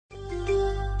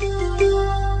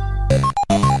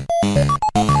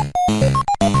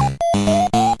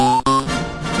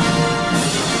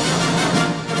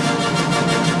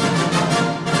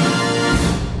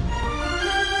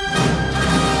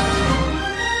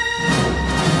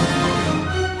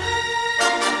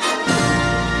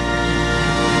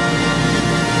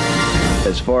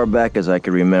far back as I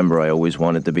can remember, I always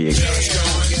wanted to be a...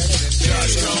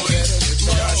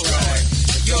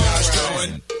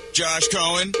 Josh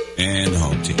Cohen and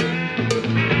HomeTeam.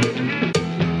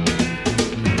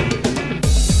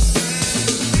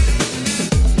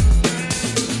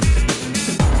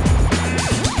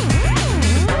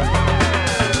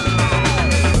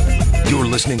 You're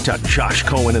listening to Josh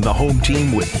Cohen and the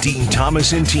HomeTeam with Dean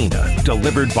Thomas and Tina,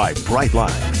 delivered by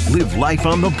Brightline. Live life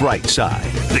on the bright side.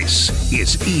 This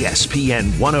is ESPN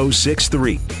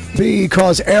 106.3.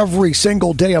 Because every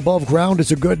single day above ground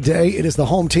is a good day. It is the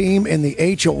HomeTeam in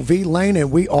the HOV lane,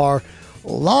 and we are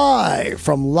live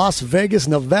from Las Vegas,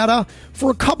 Nevada,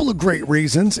 for a couple of great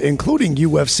reasons, including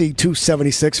UFC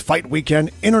 276 Fight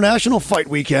Weekend, International Fight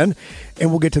Weekend,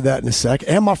 and we'll get to that in a sec.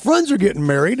 And my friends are getting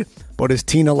married, but as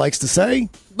Tina likes to say,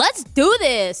 let's do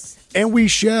this. And we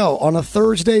shall on a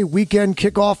Thursday weekend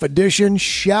kickoff edition.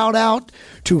 Shout out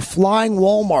to Flying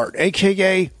Walmart,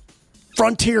 a.k.a.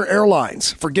 Frontier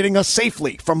Airlines, for getting us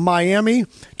safely from Miami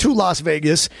to Las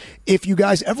Vegas. If you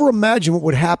guys ever imagine what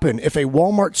would happen if a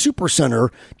Walmart supercenter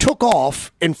took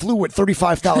off and flew at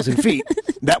 35,000 feet,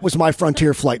 that was my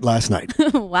Frontier flight last night.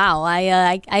 Wow,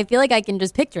 I feel like I can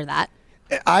just picture that.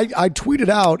 I tweeted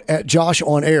out at Josh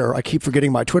on Air. I keep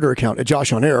forgetting my Twitter account at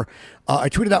Josh on Air. I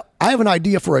tweeted out, I have an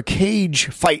idea for a cage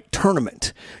fight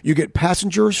tournament. You get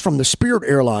passengers from the Spirit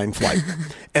airline flight,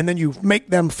 and then you make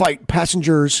them fight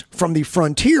passengers from the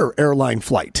Frontier airline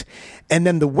flight. And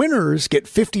then the winners get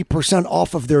 50%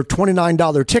 off of their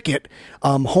 $29 ticket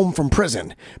home from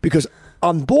prison. Because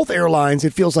on both airlines,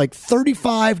 it feels like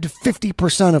 35 to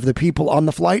 50% of the people on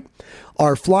the flight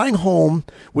are flying home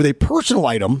with a personal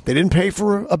item. They didn't pay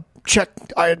for a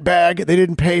checked bag. They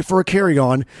didn't pay for a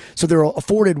carry-on. So they're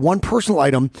afforded one personal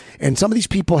item. And some of these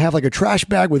people have like a trash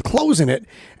bag with clothes in it.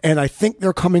 And I think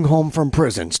they're coming home from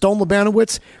prison. Stone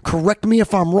Labanowitz, correct me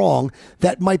if I'm wrong.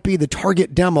 That might be the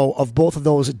target demo of both of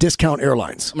those discount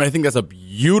airlines. I mean, I think that's a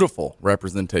beautiful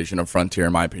representation of Frontier,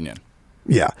 in my opinion.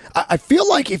 Yeah. I feel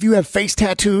like if you have face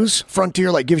tattoos,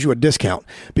 Frontier gives you a discount,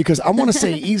 because I want to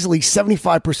say easily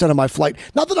 75% of my flight,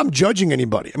 not that I'm judging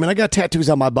anybody. I mean, I got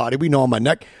tattoos on my body. We know on my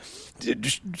neck.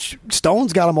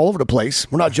 Stone's got them all over the place.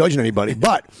 We're not judging anybody.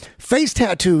 But face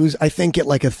tattoos, I think, get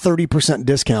like a 30%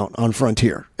 discount on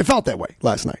Frontier. It felt that way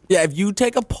last night. Yeah, if you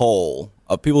take a poll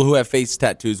of people who have face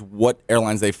tattoos, what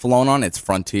airlines they've flown on, it's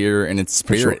Frontier and it's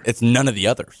Spirit. Sure. It's none of the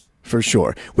others. For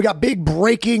sure. We got big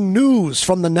breaking news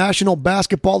from the National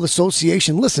Basketball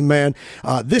Association. Listen, man,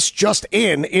 this just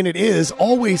in, and it is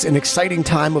always an exciting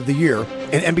time of the year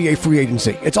in NBA free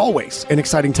agency. It's always an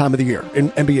exciting time of the year in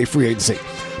NBA free agency.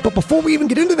 But before we even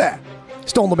get into that,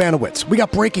 Stone Labanowitz, we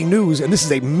got breaking news, and this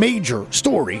is a major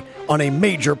story on a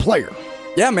major player.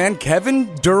 Yeah, man,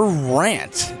 Kevin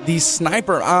Durant, the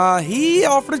sniper, he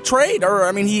offered a trade,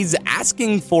 he's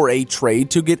asking for a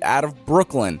trade to get out of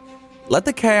Brooklyn. Let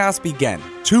the chaos begin.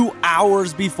 2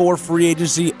 hours before free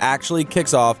agency actually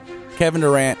kicks off, Kevin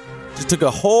Durant just took a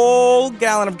whole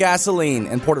gallon of gasoline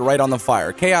and poured it right on the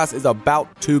fire. Chaos is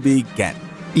about to begin.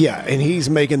 Yeah, and he's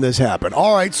making this happen.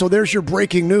 All right, so there's your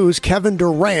breaking news. Kevin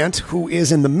Durant, who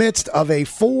is in the midst of a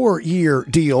 4-year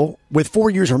deal with 4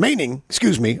 years remaining,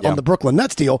 on the Brooklyn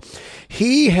Nets deal.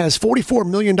 He has $44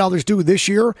 million due this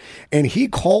year, and he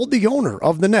called the owner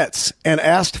of the Nets and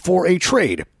asked for a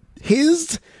trade.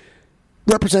 His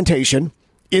representation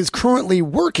is currently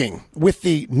working with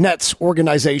the Nets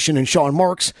organization and Sean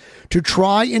Marks to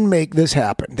try and make this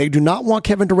happen. They do not want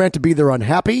Kevin Durant to be there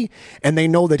unhappy, and they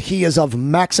know that he is of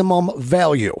maximum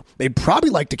value. They'd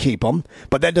probably like to keep him,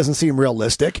 but that doesn't seem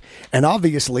realistic. And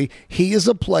obviously, he is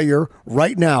a player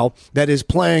right now that is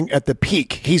playing at the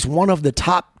peak. He's one of the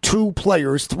top 3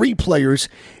 players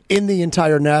in the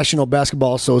entire National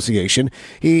Basketball Association.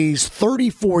 He's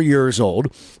 34 years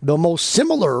old. The most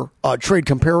similar trade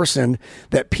comparison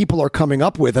that people are coming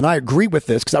up with, and I agree with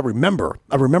this because I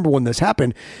remember when this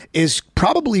happened, is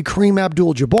probably Kareem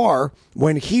Abdul-Jabbar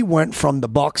when he went from the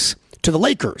Bucks to the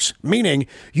Lakers, meaning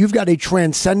you've got a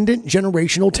transcendent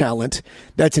generational talent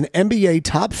that's an NBA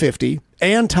top 50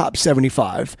 and top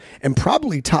 75 and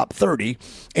probably top 30,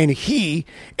 and he,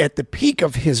 at the peak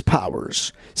of his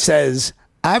powers, says,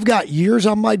 I've got years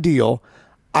on my deal.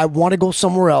 I want to go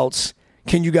somewhere else.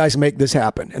 Can you guys make this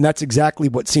happen? And that's exactly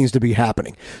what seems to be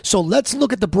happening. So let's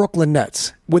look at the Brooklyn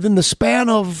Nets. Within the span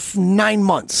of 9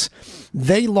 months,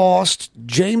 they lost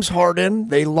James Harden.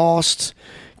 They lost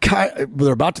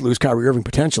they're about to lose Kyrie Irving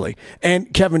potentially,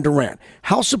 and Kevin Durant.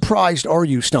 How surprised are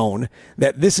you, Stone,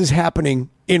 that this is happening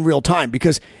in real time?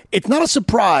 Because it's not a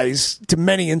surprise to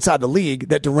many inside the league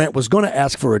that Durant was going to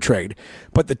ask for a trade,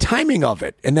 but the timing of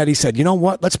it, and that he said, you know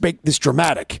what, let's make this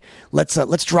dramatic. Let's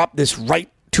drop this right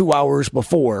 2 hours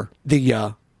before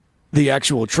the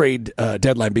actual trade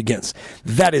deadline begins.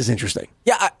 That is interesting.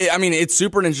 Yeah, I mean, it's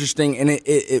super interesting,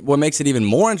 and what makes it even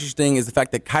more interesting is the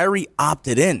fact that Kyrie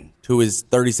opted in to his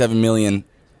 $37 million.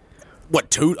 What,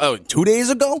 2 days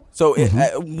ago? So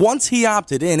once he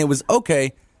opted in, it was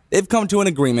okay. They've come to an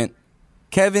agreement.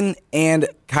 Kevin and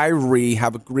Kyrie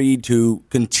have agreed to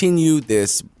continue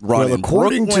this run. Well,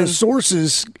 according to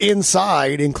sources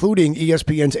inside, including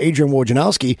ESPN's Adrian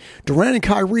Wojnarowski, Durant and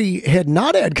Kyrie had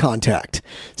not had contact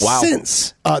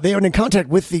since they have been in contact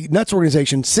with the Nets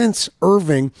organization since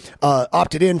Irving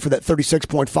opted in for that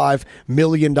 $36.5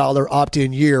 million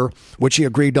opt-in year, which he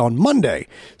agreed on Monday.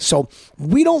 So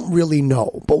we don't really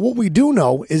know. But what we do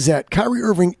know is that Kyrie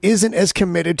Irving isn't as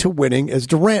committed to winning as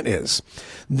Durant is.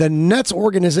 The Nets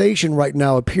organization right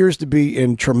now appears to be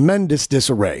in tremendous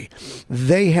disarray.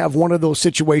 They have one of those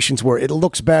situations where it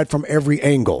looks bad from every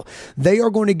angle. They are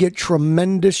going to get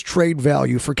tremendous trade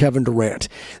value for Kevin Durant.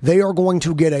 They are going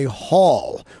to get a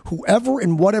haul. Whoever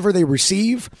and whatever they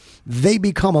receive, they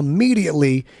become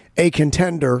immediately a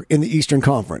contender in the Eastern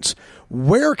Conference.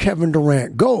 Where Kevin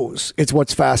Durant goes, it's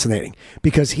what's fascinating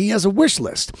because he has a wish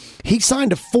list. He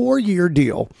signed a 4-year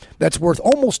deal that's worth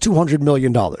almost $200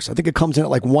 million. I think it comes in at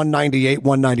like 198,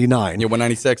 199. Yeah,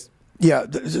 196. Yeah,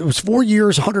 it was 4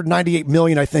 years, $198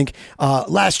 million, I think,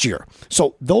 last year.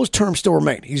 So those terms still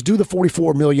remain. He's due the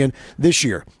 $44 million this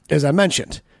year. As I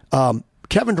mentioned,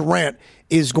 Kevin Durant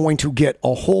is going to get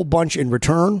a whole bunch in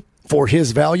return for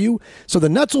his value. So the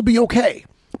Nets will be okay.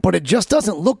 But it just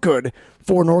doesn't look good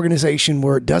for an organization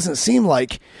where it doesn't seem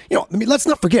like, let's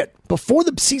not forget, before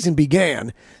the season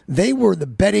began, they were the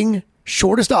betting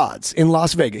shortest odds in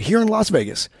Las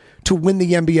Vegas, to win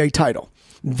the NBA title.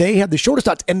 They had the shortest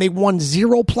odds, and they won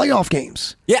 0 playoff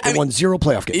games. Yeah, they won 0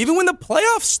 playoff games. Even when the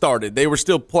playoffs started, they were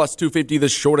still plus 250, the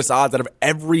shortest odds out of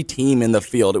every team in the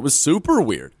field. It was super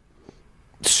weird.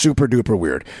 Super duper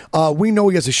weird. We know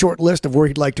he has a short list of where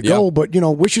he'd like to go, but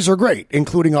wishes are great,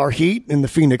 including our Heat and the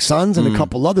Phoenix Suns and a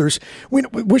couple others.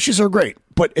 Wishes are great,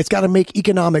 but it's got to make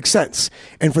economic sense.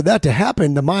 And for that to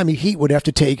happen, the Miami Heat would have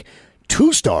to take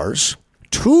 2 stars,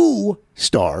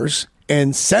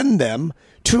 and send them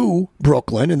to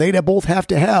Brooklyn, and they'd both have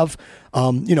to have,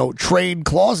 trade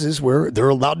clauses where they're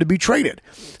allowed to be traded.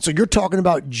 So you're talking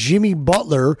about Jimmy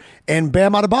Butler and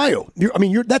Bam Adebayo.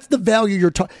 That's the value you're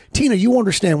talking. Tina, you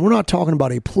understand, we're not talking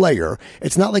about a player.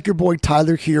 It's not like your boy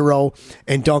Tyler Hero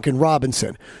and Duncan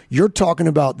Robinson. You're talking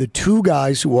about the 2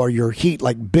 guys who are your Heat,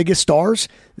 like biggest stars.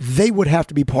 They would have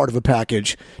to be part of a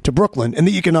package to Brooklyn, and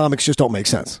the economics just don't make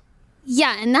sense.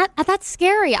 Yeah, and that's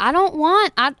scary. I don't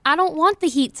want the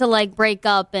Heat to break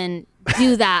up and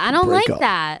do that. I don't like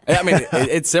that. I mean,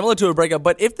 it's similar to a breakup,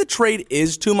 but if the trade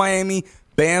is to Miami,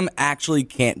 Bam actually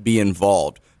can't be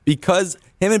involved because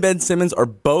him and Ben Simmons are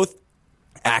both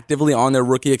actively on their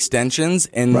rookie extensions,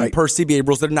 and per CBA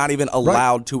rules, they're not even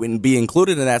allowed to be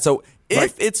included in that. So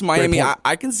if it's Miami,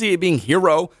 I can see it being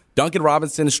Hero, Duncan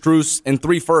Robinson, Strus, and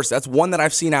 3 firsts. That's one that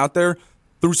I've seen out there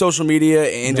through social media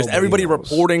and just everybody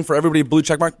reporting for everybody blue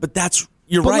check mark. But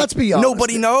you're right. Let's be honest.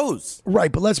 Nobody knows.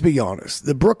 Right, but let's be honest.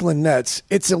 The Brooklyn Nets,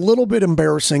 it's a little bit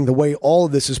embarrassing the way all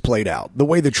of this is played out. The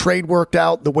way the trade worked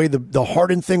out, the way the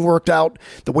Harden thing worked out,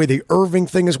 the way the Irving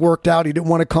thing has worked out. He didn't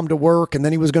want to come to work, and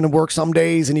then he was going to work some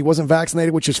days, and he wasn't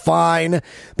vaccinated, which is fine.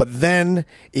 But then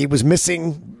he was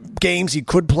missing games he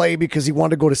could play because he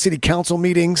wanted to go to city council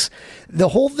meetings. The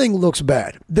whole thing looks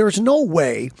bad. There's no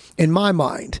way, in my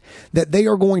mind, that they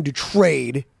are going to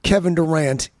trade Kevin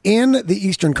Durant in the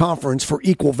Eastern Conference for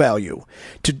equal value.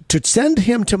 To send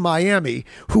him to Miami,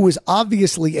 who is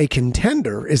obviously a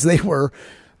contender, as they were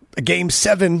a Game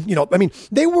 7,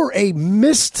 they were a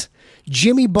missed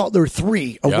Jimmy Butler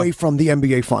 3 away from the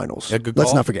NBA Finals.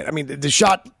 Let's not forget. The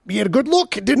shot, he had a good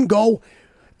look, it didn't go,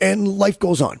 and life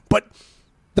goes on. But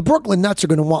the Brooklyn Nets are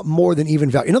going to want more than even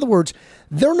value. In other words,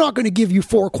 they're not going to give you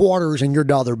 4 quarters in your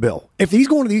dollar bill. If he's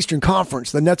going to the Eastern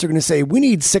Conference, the Nets are going to say, we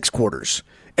need 6 quarters,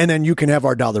 and then you can have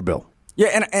our dollar bill.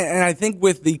 Yeah, and I think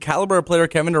with the caliber of player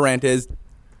Kevin Durant is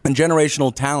and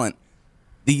generational talent,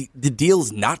 the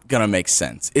deal's not going to make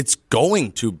sense. It's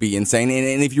going to be insane.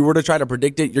 And if you were to try to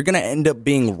predict it, you're going to end up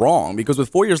being wrong because with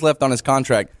 4 years left on his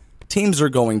contract, teams are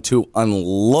going to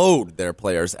unload their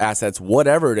players' assets,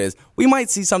 whatever it is. We might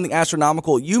see something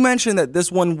astronomical. You mentioned that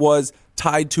this one was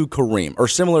tied to Kareem or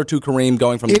similar to Kareem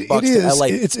going from the Bucks to LA.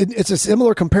 It's a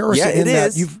similar comparison in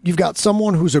that you've got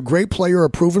someone who's a great player, a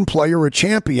proven player, a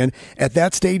champion at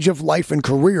that stage of life and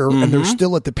career, and they're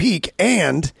still at the peak,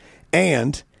 and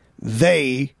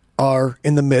they are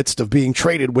in the midst of being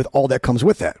traded with all that comes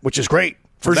with that, which is great.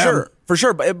 For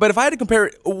sure. But if I had to compare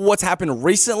what's happened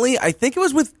recently, I think it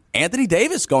was with Anthony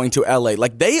Davis going to LA.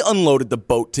 Like, they unloaded the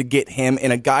boat to get him,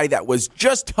 and a guy that was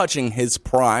just touching his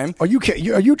prime. Are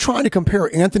you trying to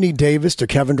compare Anthony Davis to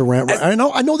Kevin Durant? I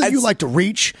know that you like to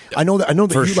reach. I know that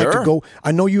you like to go.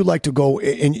 I know you like to go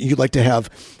and you like to have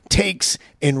takes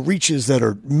and reaches that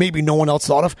are maybe no one else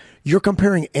thought of. You're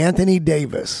comparing Anthony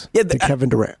Davis to Kevin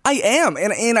Durant. I am,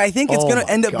 and I think it's going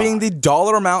to end up being the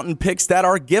dollar amount and picks that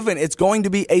are given. It's going to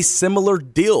be a similar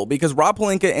deal because Rob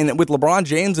Pelinka and with LeBron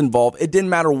James involved, it didn't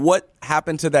matter what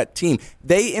happened to that team.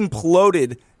 They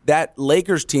imploded that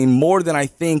Lakers team more than I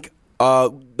think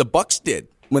the Bucks did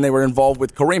when they were involved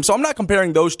with Kareem. So I'm not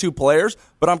comparing those two players,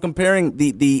 but I'm comparing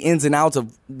the ins and outs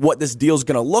of what this deal is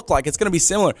going to look like. It's going to be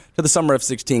similar to the summer of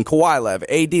 16. Kawhi left,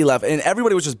 AD left, and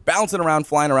everybody was just bouncing around,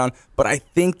 flying around. But I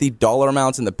think the dollar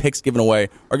amounts and the picks given away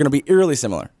are going to be eerily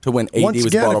similar to when AD was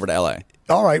brought over to LA.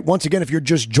 All right. Once again, if you're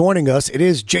just joining us, it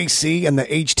is JC and the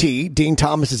HT. Dean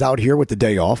Thomas is out here with the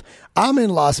day off. I'm in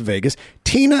Las Vegas.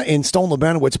 Tina in Stone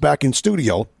Lebanowitz back in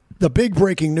studio. The big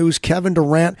breaking news, Kevin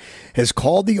Durant has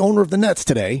called the owner of the Nets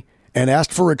today and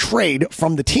asked for a trade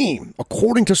from the team.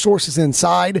 According to sources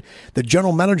inside, the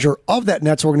general manager of that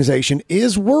Nets organization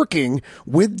is working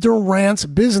with Durant's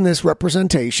business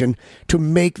representation to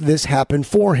make this happen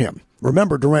for him.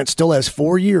 Remember, Durant still has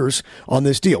 4 years on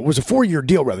this deal. It was a 4-year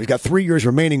deal, rather. He's got 3 years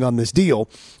remaining on this deal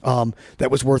that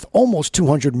was worth almost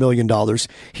 $200 million.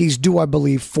 He's due, I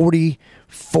believe,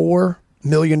 $44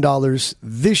 million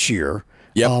this year.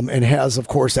 Yep. And has, of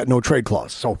course, that no trade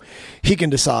clause. So he can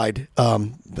decide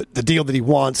the deal that he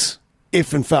wants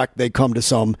if, in fact, they come to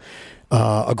some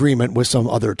agreement with some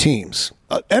other teams.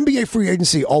 NBA free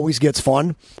agency always gets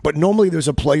fun, but normally there's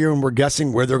a player and we're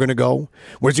guessing where they're going to go,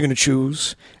 where's he going to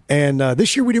choose. And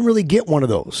this year we didn't really get one of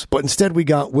those, but instead we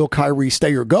got will Kyrie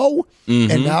stay or go? Mm-hmm.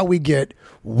 And now we get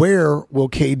where will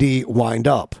KD wind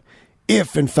up?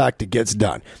 If, in fact, it gets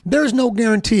done. There's no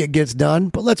guarantee it gets done,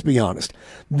 but let's be honest.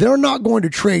 They're not going to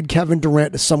trade Kevin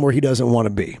Durant to somewhere he doesn't want to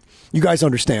be. You guys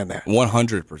understand that?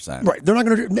 100%. Right. They're not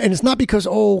going to, and it's not because,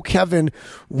 oh, Kevin,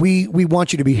 we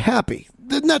want you to be happy.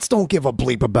 The Nets don't give a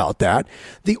bleep about that.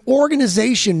 The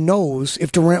organization knows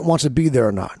if Durant wants to be there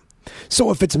or not. So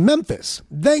if it's Memphis,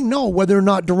 they know whether or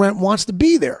not Durant wants to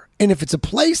be there. And if it's a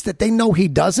place that they know he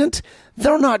doesn't,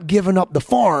 they're not giving up the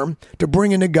farm to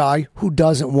bring in a guy who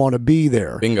doesn't want to be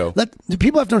there. Bingo.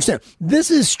 People have to understand, this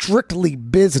is strictly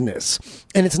business.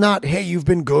 And it's not, hey, you've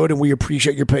been good and we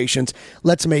appreciate your patience.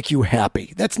 Let's make you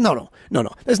happy. That's no.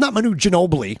 That's not Manu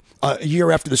Ginobili a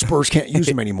year after the Spurs can't use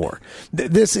him anymore.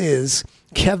 This is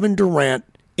Kevin Durant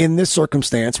in this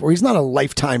circumstance where he's not a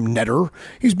lifetime netter.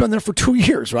 He's been there for 2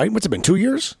 years, right? What's it been, 2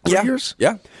 years? 3 years?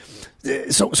 Yeah.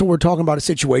 So we're talking about a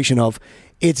situation of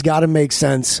it's got to make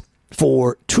sense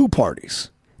for two parties.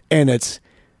 And it's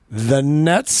the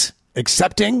Nets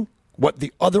accepting what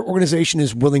the other organization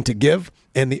is willing to give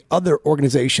and the other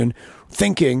organization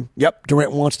thinking, yep,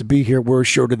 Durant wants to be here. We're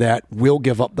assured of that. We'll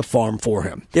give up the farm for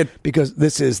him. Because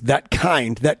this is that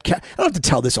kind. I don't have to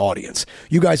tell this audience.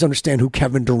 You guys understand who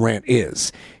Kevin Durant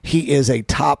is. He is a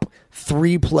top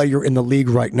 3 player in the league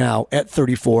right now at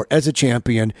 34 as a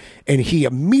champion. And he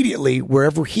immediately,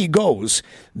 wherever he goes,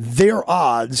 their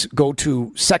odds go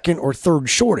to second or third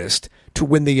shortest to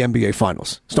win the NBA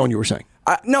Finals. Stone, you were saying.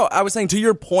 No, I was saying to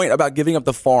your point about giving up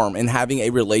the farm and having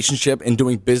a relationship and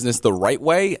doing business the right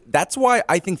way, that's why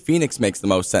I think Phoenix makes the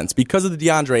most sense because of the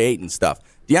DeAndre Ayton stuff.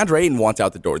 DeAndre Ayton wants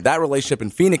out the door. That relationship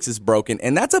in Phoenix is broken,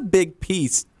 and that's a big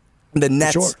piece the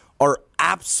Nets are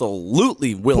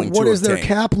absolutely willing to obtain. What does their obtain.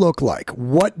 cap look like?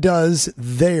 What does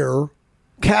their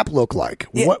cap look like?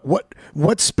 Yeah.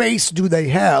 What space do they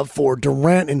have for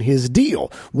Durant and his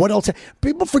deal? What else?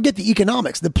 People forget the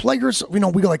economics. The players, we go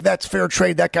like, that's fair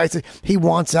trade. That guy says he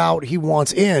wants out, he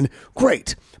wants in.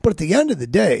 Great. But at the end of the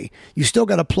day, you still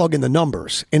got to plug in the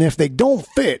numbers. And if they don't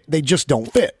fit, they just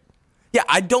don't fit. Yeah,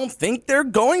 I don't think they're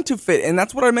going to fit. And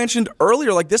that's what I mentioned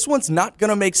earlier. Like, this one's not going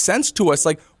to make sense to us.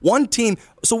 Like, one team.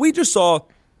 So we just saw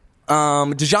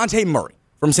DeJounte Murray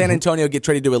from San Antonio get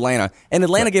traded to Atlanta, and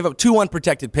Atlanta gave up 2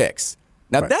 unprotected picks.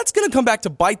 Now, that's going to come back to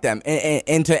bite them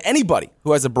and to anybody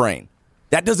who has a brain.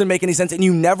 That doesn't make any sense, and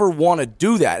you never want to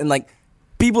do that. And, like,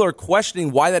 people are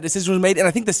questioning why that decision was made, and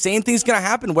I think the same thing's going to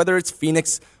happen, whether it's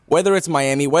Phoenix, whether it's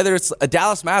Miami, whether it's a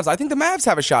Dallas Mavs. I think the Mavs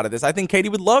have a shot at this. I think KD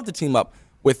would love to team up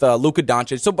with Luka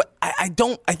Doncic. So, but I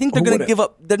think they're going to give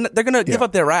up. They're going to give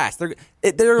up their ass.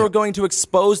 They're going to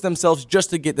expose themselves just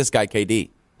to get this guy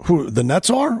KD. Who the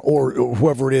Nets are, or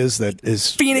whoever it is that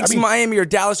is Phoenix, Miami, or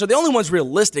Dallas are the only ones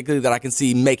realistically that I can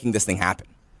see making this thing happen.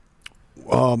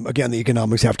 Again, the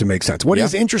economics have to make sense. What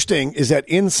is interesting is that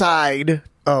inside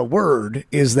word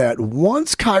is that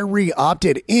once Kyrie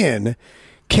opted in,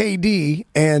 KD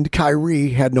and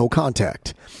Kyrie had no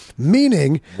contact.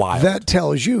 Meaning that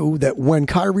tells you that when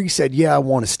Kyrie said, yeah, I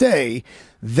want to stay,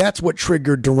 that's what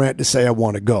triggered Durant to say, I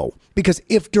want to go. Because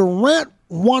if Durant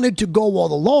wanted to go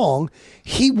all along,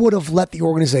 he would have let the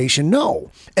organization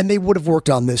know, and they would have worked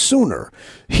on this sooner.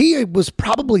 He was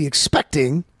probably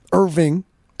expecting Irving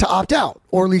to opt out,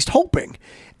 or at least hoping.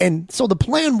 And so the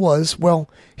plan was, well,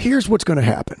 here's what's going to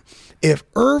happen. If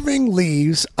Irving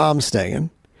leaves, I'm staying.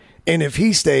 And if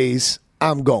he stays,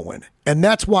 I'm going. And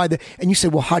that's why and you say,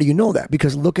 well, how do you know that?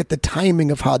 Because look at the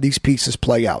timing of how these pieces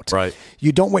play out. Right.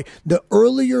 You don't wait. The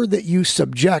earlier that you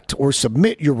subject or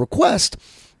submit your request,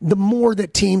 the more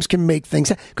that teams can make things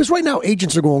happen. Because right now,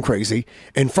 agents are going crazy,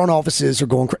 and front offices are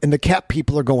going crazy, and the cap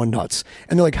people are going nuts.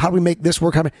 And they're like, how do we make this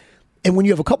work? And when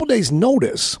you have a couple days'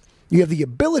 notice, you have the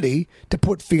ability to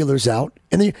put feelers out.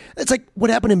 And then it's like what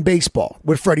happened in baseball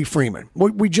with Freddie Freeman.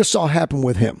 What we just saw happen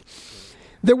with him.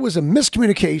 There was a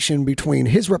miscommunication between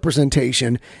his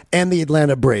representation and the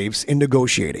Atlanta Braves in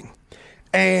negotiating.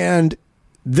 And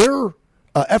their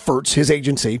efforts, his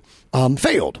agency,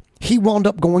 failed. He wound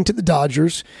up going to the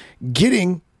Dodgers,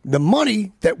 getting the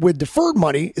money that with deferred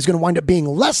money is going to wind up being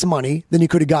less money than he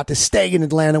could have got to stay in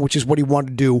Atlanta, which is what he wanted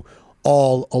to do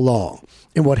all along.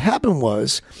 And what happened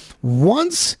was,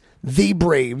 once the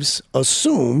Braves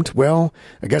assumed, well,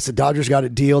 I guess the Dodgers got a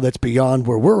deal that's beyond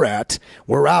where we're at,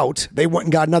 we're out, they went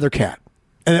and got another cat,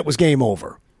 and it was game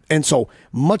over. And so,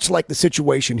 much like the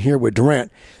situation here with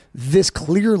Durant, this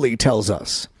clearly tells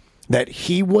us that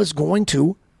he was going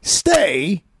to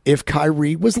stay if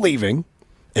Kyrie was leaving,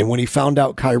 and when he found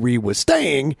out Kyrie was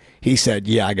staying, he said,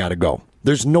 yeah, I got to go.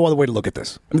 There's no other way to look at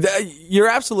this. You're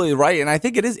absolutely right, and I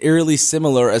think it is eerily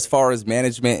similar as far as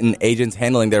management and agents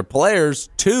handling their players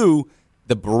to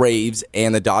the Braves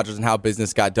and the Dodgers and how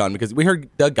business got done. Because we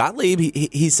heard Doug Gottlieb,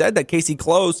 he said that Casey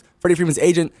Close, Freddie Freeman's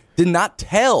agent, did not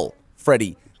tell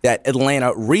Freddie that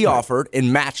Atlanta reoffered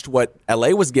and matched what LA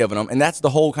was giving them, and that's the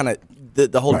whole kind of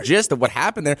the whole gist of what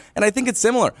happened there. And I think it's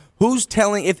similar. Who's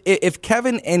telling if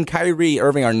Kevin and Kyrie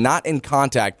Irving are not in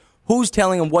contact? Who's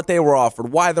telling them what they were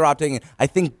offered, why they're opting in? I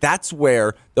think that's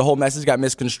where the whole message got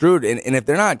misconstrued. And if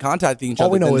they're not contacting each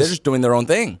other, then they're just doing their own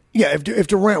thing. Yeah, if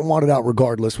Durant wanted out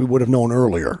regardless, we would have known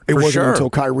earlier. It wasn't until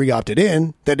Kyrie opted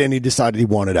in that then he decided he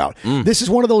wanted out. This is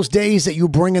one of those days that you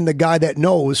bring in the guy that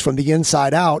knows from the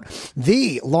inside out,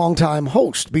 the longtime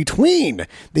host between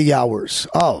the hours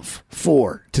of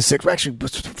 4 to 6. Actually, it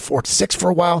was 4 to 6 for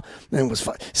a while. Then it was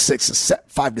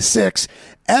 5 to 6.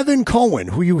 Evan Cohen,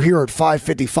 who you hear at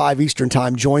 5:55 Eastern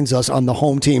Time, joins us on the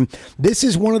home team. This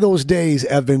is one of those days,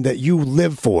 Evan, that you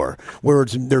live for, where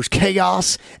there's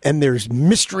chaos and there's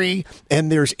mystery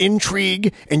and there's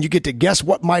intrigue, and you get to guess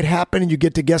what might happen and you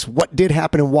get to guess what did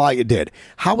happen and why it did.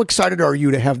 How excited are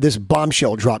you to have this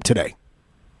bombshell drop today?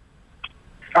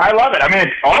 I love it. I mean,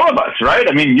 it's all of us, right?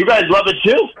 I mean, you guys love it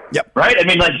too. Yep. Right? I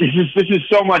mean, like this is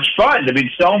so much fun. I mean,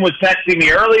 Stone was texting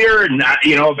me earlier, and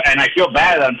and I feel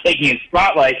bad that I'm taking his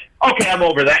spotlight. Okay, I'm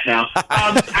over that now.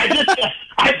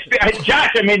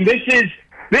 Josh, I mean, this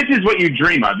is what you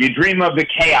dream of. You dream of the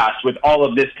chaos with all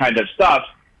of this kind of stuff.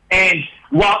 And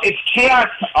while it's chaos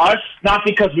to us, not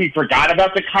because we forgot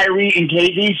about the Kyrie and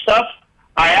KD stuff,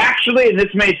 I actually, and this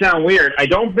may sound weird, I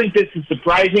don't think this is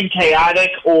surprising,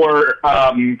 chaotic, or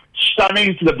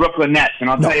stunning to the Brooklyn Nets, and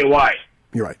I'll tell you why.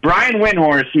 You're right. Brian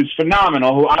Windhorst, who's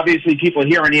phenomenal, who obviously people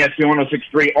hear on ESPN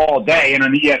 106.3 all day and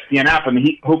on the ESPN app and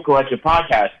the Hoop Collective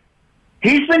podcast,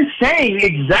 he's been saying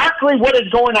exactly what is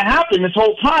going to happen this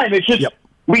whole time. It's just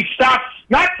we stopped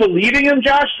not believing him,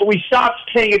 Josh, but we stopped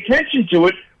paying attention to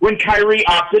it when Kyrie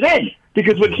opted in.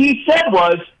 Because what he said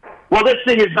was, well, this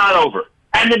thing is not over.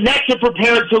 And the Nets are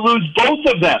prepared to lose both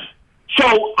of them.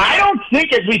 So I don't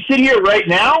think, as we sit here right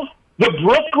now, the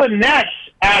Brooklyn Nets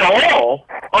at all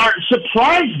are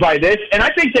surprised by this, and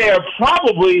I think they are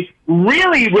probably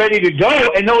really ready to go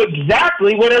and know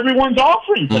exactly what everyone's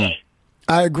offering today.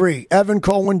 I agree. Evan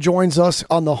Cohen joins us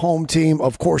on the home team.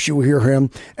 Of course, you will hear him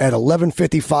at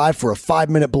 11:55 for a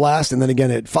 5-minute blast, and then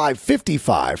again at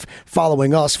 5:55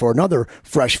 following us for another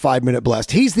fresh 5-minute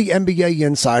blast. He's the NBA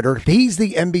insider. He's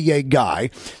the NBA guy.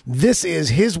 This is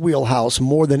his wheelhouse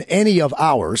more than any of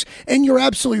ours. And you're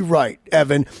absolutely right,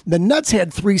 Evan. The Nets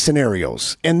had 3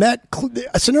 scenarios, and that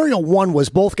scenario 1 was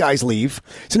both guys leave.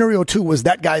 Scenario 2 was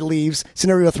that guy leaves.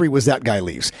 Scenario 3 was that guy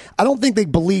leaves. I don't think they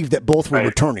believed that both were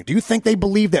returning. Do you think they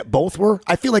believe that both were?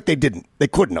 I feel like they didn't. They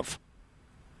couldn't have.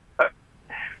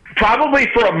 Probably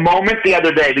for a moment the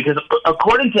other day, because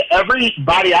according to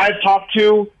everybody I've talked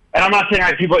to, and I'm not saying I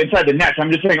have people inside the Nets,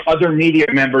 I'm just saying other media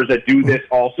members that do this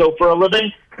also for a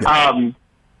living,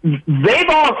 they've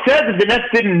all said that the Nets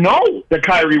didn't know that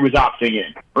Kyrie was opting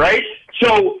in, right?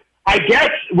 So I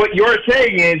guess what you're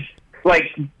saying is, like,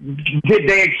 did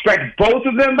they expect both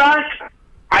of them back?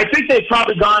 I think they've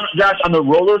probably gone, Josh, on the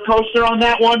roller coaster on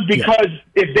that one, because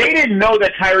if they didn't know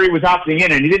that Kyrie was opting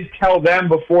in and he didn't tell them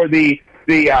before the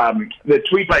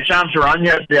tweet by Shams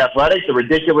Charania, the Athletic, the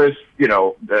ridiculous,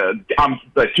 the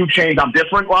 2 Chainz I'm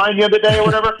different line the other day or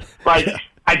whatever, like,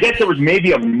 I guess there was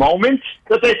maybe a moment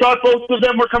that they thought both of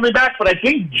them were coming back, but I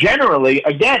think generally,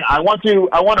 again, I want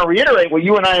to reiterate what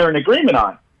you and I are in agreement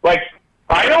on. Like,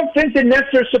 I don't think the Nets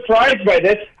are surprised by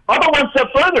this. I'll go one step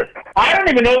further. I don't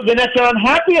even know if the Nets are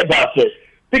unhappy about this.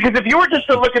 Because if you were just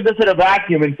to look at this in a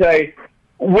vacuum and say,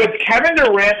 was Kevin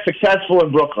Durant successful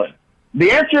in Brooklyn?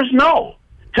 The answer is no.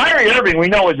 Kyrie Irving, we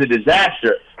know, is a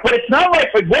disaster. But it's not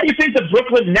like what do you think the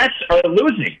Brooklyn Nets are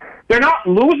losing? They're not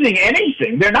losing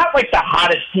anything. They're not like the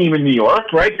hottest team in New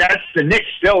York, right? That's the Knicks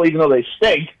still, even though they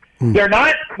stink. They're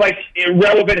not, like,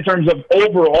 irrelevant in terms of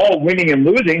overall winning and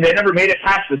losing. They never made it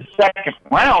past the second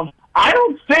round. I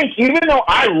don't think, even though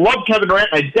I love Kevin Durant,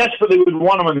 I desperately would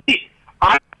want him on the team,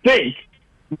 I think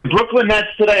the Brooklyn Nets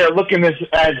today are looking at this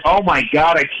as, oh, my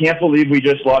God, I can't believe we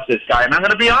just lost this guy. And I'm going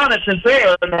to be honest and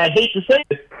fair, and I hate to say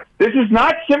this is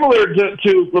not similar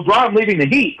to LeBron leaving the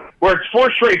Heat, where it's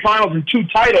 4 straight finals and 2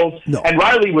 titles, and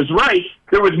Riley was right.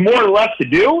 There was more left to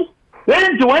do. They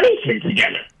didn't do anything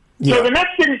together. Yeah. So the Nets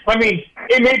didn't, I mean,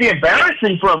 it may be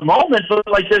embarrassing for a moment, but,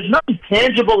 like, there's nothing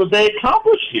tangible that they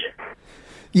accomplished here.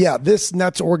 Yeah, this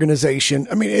Nets organization,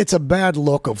 I mean, it's a bad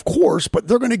look, of course, but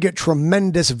they're going to get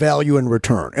tremendous value in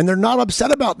return. And they're not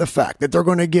upset about the fact that they're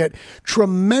going to get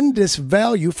tremendous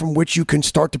value from which you can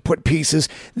start to put pieces.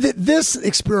 This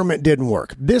experiment didn't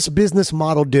work. This business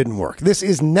model didn't work. This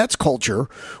is Nets culture,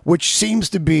 which seems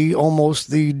to be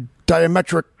almost the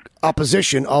diametric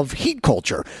opposition of Heat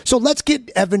culture. So let's get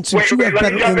Evan, since you have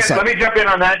better insight. Let me jump in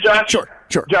on that, Josh.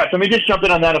 Sure. Josh, let me just jump in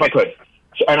on that if I could.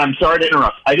 And I'm sorry to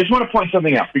interrupt. I just want to point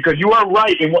something out, because you are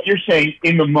right in what you're saying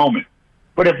in the moment.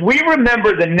 But if we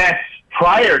remember the Nets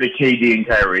prior to KD and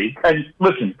Kyrie, and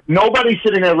listen, nobody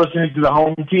sitting there listening to the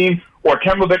home team or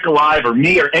Ken Levick Alive or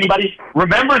me or anybody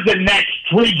remembers the Nets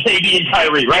pre-KD and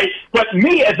Kyrie, right? But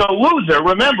me as a loser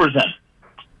remembers them.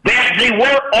 They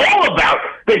were all about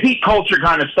the Heat culture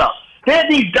kind of stuff. They had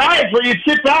these guys where you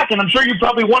sit back, and I'm sure you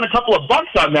probably won a couple of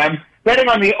bucks on them, betting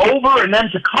on the over and them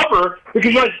to cover,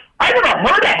 because you're like, I never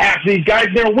heard of half these guys.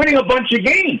 They're winning a bunch of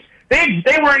games.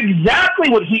 They were exactly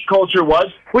what Heat culture was,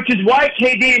 which is why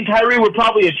KD and Kyrie were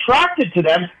probably attracted to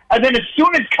them. And then as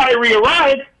soon as Kyrie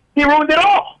arrived, he ruined it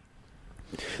all.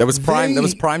 That was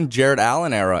prime Jared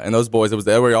Allen era, and those boys,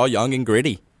 they were all young and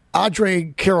gritty.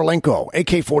 Andrei Kirilenko,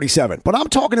 AK-47. But I'm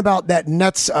talking about that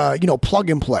Nets, plug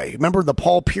and play. Remember the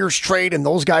Paul Pierce trade and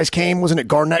those guys came? Wasn't it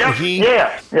Garnett and he?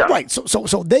 Yeah. Right.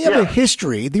 So they have a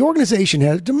history. The organization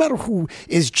has, no matter who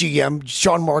is GM,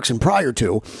 Sean Marks and prior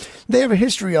to, they have a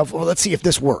history of, well, let's see if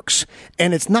this works.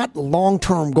 And it's not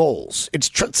long-term goals.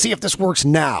 It's see if this works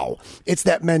now. It's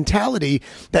that mentality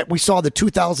that we saw the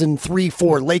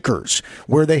 2003-4 Lakers,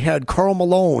 where they had Karl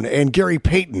Malone and Gary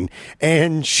Payton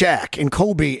and Shaq and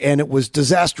Kobe, and it was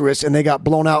disastrous, and they got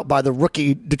blown out by the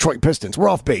rookie Detroit Pistons. We're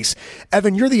off base.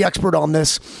 Evan, you're the expert on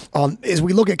this. As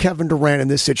we look at Kevin Durant in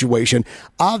this situation,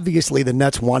 obviously the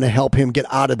Nets want to help him get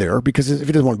out of there, because if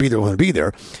he doesn't want to be there, he doesn't want to be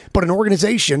there. But an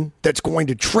organization that's going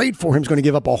to trade for him is going to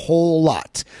give up a whole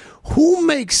lot. Who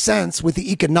makes sense with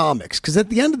the economics? Because at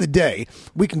the end of the day,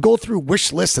 we can go through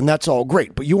wish lists and that's all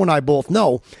great. But you and I both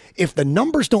know if the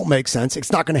numbers don't make sense,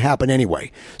 it's not going to happen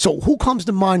anyway. So who comes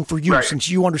to mind for you,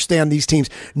 since you understand these teams?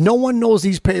 No one knows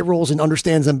these payrolls and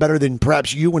understands them better than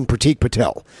perhaps you and Pratik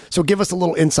Patel. So give us a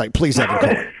little insight, please, Evan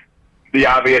Cohen. The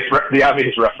obvious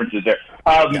references there.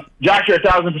 Josh, you're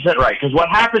 1,000% right. Because what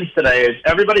happens today is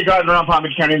everybody driving around Palm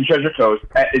Beach County and Treasure Coast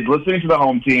is listening to the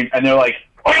home team, and they're like,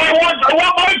 "Oh, I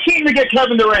want my team to get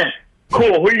Kevin Durant.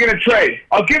 Cool. Who are you going to trade?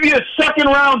 I'll give you a second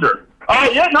rounder.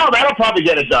 Oh, yeah, no, that'll probably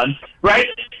get it done, right?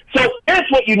 So here's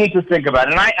what you need to think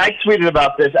about. And I tweeted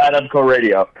about this at Emco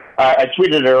Radio. I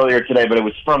tweeted it earlier today, but it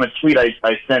was from a tweet I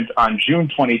sent on June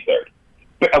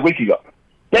 23rd, a week ago.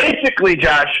 Basically,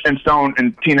 Josh and Stone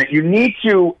and Tina, you need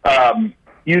to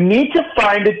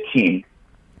find a team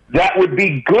that would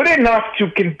be good enough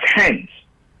to contend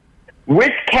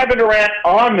with Kevin Durant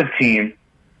on the team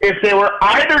if they were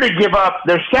either to give up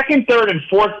their second, third, and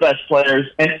fourth best players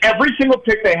and every single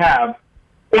pick they have,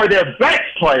 or their best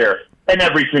player and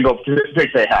every single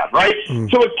pick they have, right?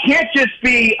 So it can't just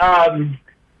be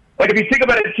like if you think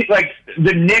about it, like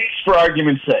the Knicks, for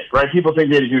argument's sake, right? People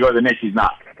think that if you go to the Knicks, he's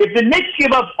not. If the Knicks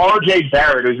give up R.J.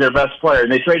 Barrett, who's their best player,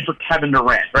 and they trade for Kevin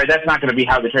Durant, right? That's not going to be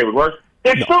how the trade would work.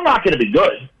 They're still not going to be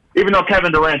good, even though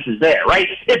Kevin Durant is there, right?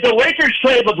 If the Lakers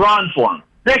trade LeBron for him,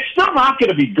 they're still not going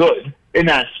to be good in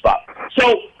that spot.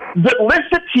 So the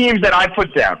list of teams that I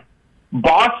put down,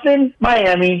 Boston,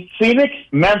 Miami, Phoenix,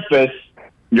 Memphis,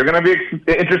 you're going to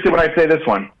be interested when I say this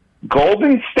one,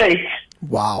 Golden State.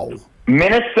 Wow.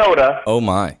 Minnesota. Oh,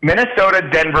 my. Minnesota,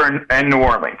 Denver, and New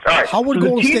Orleans. All right. How would so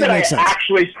Golden State make sense?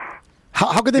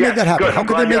 How could they make that happen? Good. How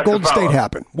could they make Golden State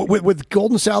happen? With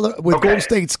Golden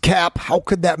State's cap, how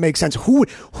could that make sense? Who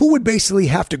would basically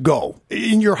have to go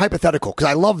in your hypothetical? Because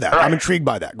I love that. Right. I'm intrigued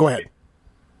by that. Go ahead.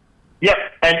 Yep,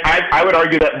 and I would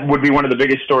argue that would be one of the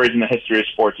biggest stories in the history of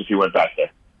sports if you went back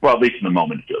there. Well, at least in the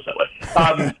moment it feels that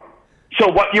way.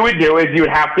 So what you would do is you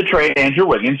would have to trade Andrew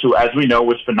Wiggins, who, as we know,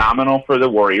 was phenomenal for the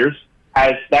Warriors,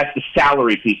 as that's the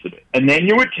salary piece of it. And then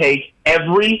you would take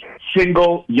every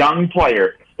single young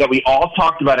player that we all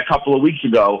talked about a couple of weeks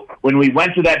ago when we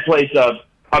went to that place of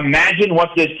imagine what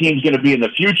this team's going to be in the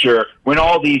future when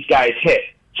all these guys hit.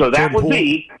 So that would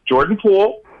be Jordan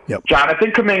Poole,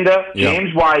 Jonathan Kuminga,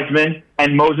 James Wiseman,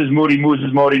 and Moses Moody,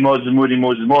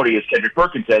 as Kendrick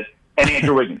Perkins says, and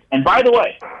Andrew Wiggins. And by the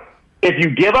way, if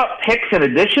you give up picks in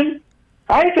addition,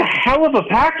 that's a hell of a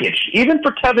package, even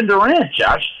for Kevin Durant,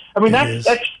 Josh. I mean, that's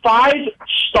 5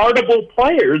 startable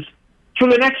players for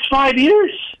the next 5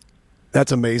 years.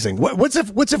 That's amazing. What's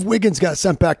if Wiggins got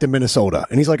sent back to Minnesota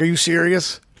and he's like, "Are you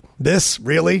serious? This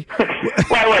really?"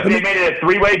 Well, they made it a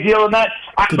 3-way deal in that.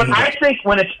 But I think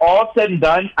when it's all said and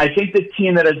done, I think the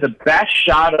team that has the best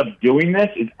shot of doing this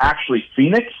is actually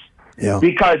Phoenix. Yeah.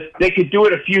 Because they could do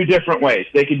it a few different ways.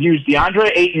 They could use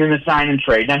DeAndre Ayton in the sign and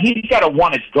trade. Now he's got to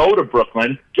want to go to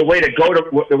Brooklyn. The way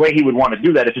he would want to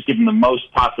do that is just give him the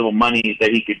most possible money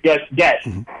that he could get.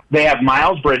 Mm-hmm. They have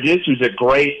Miles Bridges, who's a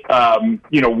great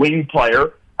wing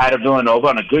player out of Villanova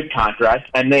on a good contract,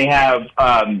 and they have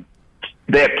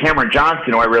Cameron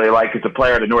Johnson, who I really like, as a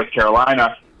player out of North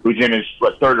Carolina, who's in his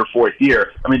 3rd or 4th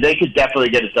year. I mean, they could definitely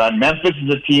get it done. Memphis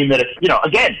is a team that,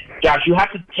 again, Josh, you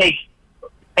have to take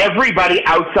everybody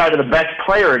outside of the best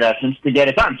player, in essence, to get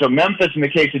it done. So Memphis, in the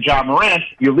case of John Morant,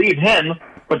 you leave him,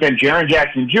 but then Jaren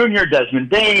Jackson Jr., Desmond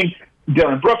Bane,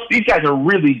 Dylan Brooks, these guys are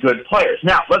really good players.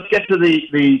 Now, let's get to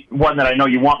the one that I know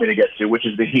you want me to get to, which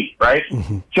is the Heat, right?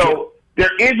 Mm-hmm. So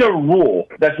there is a rule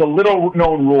that's a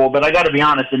little-known rule, but I got to be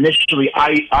honest, initially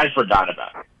I forgot about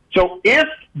it. So if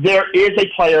there is a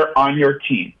player on your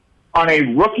team on a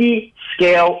rookie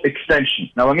scale extension,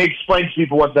 now let me explain to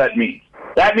people what that means.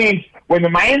 That means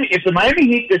if the Miami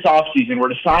Heat this offseason were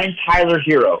to sign Tyler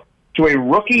Hero to a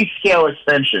rookie scale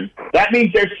extension, that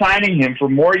means they're signing him for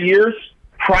more years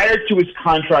prior to his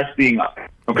contract being up.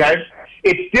 Okay?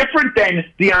 It's different than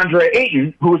DeAndre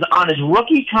Ayton, who was on his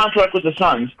rookie contract with the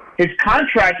Suns. His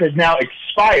contract has now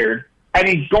expired, and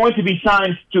he's going to be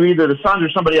signed to either the Suns or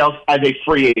somebody else as a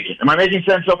free agent. Am I making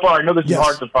sense so far? I know this is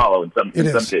hard to follow in some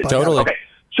cases. Totally. Okay.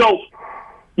 So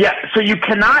you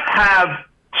cannot have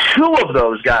 2 of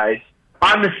those guys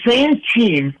on the same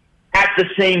team at the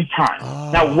same time.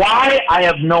 Now, why? I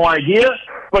have no idea.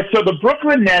 But so the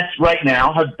Brooklyn Nets right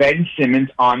now have Ben Simmons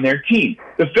on their team.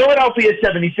 The Philadelphia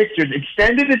 76ers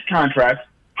extended his contract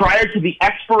prior to the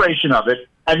expiration of it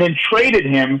and then traded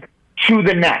him to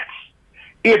the Nets.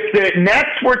 If the Nets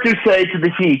were to say to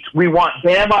the Heat, we want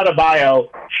Bam Adebayo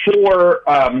for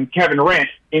Kevin Durant,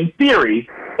 in theory,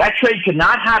 that trade could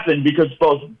not happen because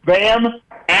both Bam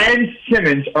and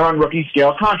Simmons are on rookie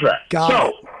scale contracts.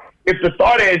 So if the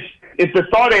thought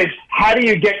is, how do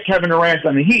you get Kevin Durant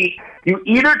on the Heat? You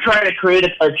either try to create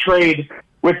a trade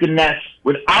with the Nets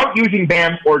without using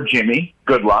Bam or Jimmy,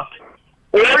 good luck,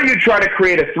 or you try to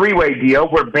create a 3-way deal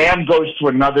where Bam goes to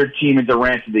another team and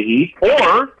Durant to the Heat,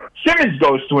 or Simmons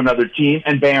goes to another team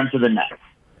and Bam to the Nets.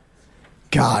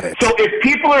 Got it. So if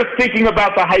people are thinking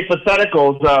about the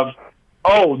hypotheticals of,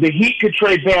 the Heat could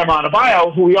trade Bam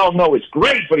Adebayo, who we all know is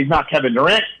great, but he's not Kevin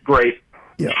Durant great,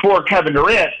 for Kevin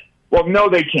Durant, well, no,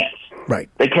 they can't. Right.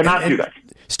 They cannot do that.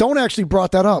 Stone actually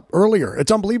brought that up earlier. It's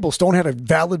unbelievable. Stone had a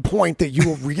valid point that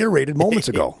you reiterated moments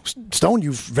ago. Stone,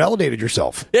 you've validated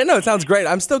yourself. Yeah, no, it sounds great.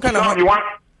 I'm still kind of...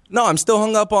 No, I'm still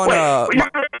hung up on... Are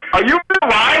you going to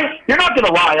lie? You're not going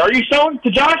to lie. Are you stoned to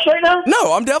Josh right now?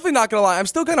 No, I'm definitely not going to lie. I'm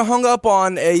still kind of hung up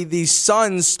on the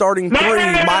Suns starting 3,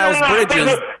 Miles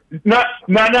Bridges. No.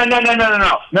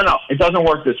 It doesn't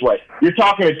work this way. You're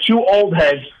talking to 2 old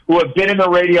heads who have been in the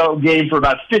radio game for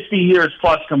about 50 years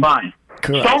plus combined.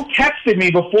 Correct. Stone texted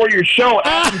me before your show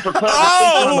asking for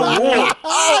clarification on the rule.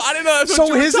 I didn't know that's what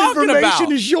you were his talking information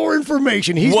about. is your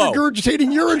information. He's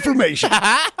regurgitating your information.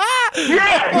 Yeah,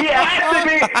 he asked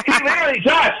me. He literally,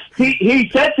 Josh,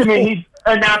 he said to me,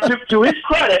 and now to his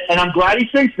credit, and I'm glad he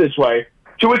thinks this way,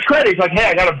 to his credit, he's like, hey,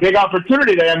 I got a big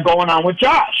opportunity that I'm going on with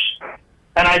Josh.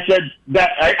 And I said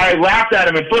that I laughed at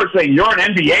him at first, saying, "You're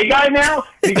an NBA guy now?"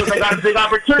 He goes, "I got a big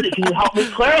opportunity. Can you help me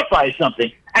clarify something?"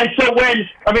 And so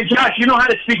Josh, you know how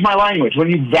to speak my language. When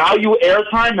you value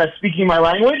airtime, that's speaking my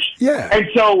language. Yeah. And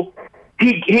so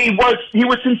he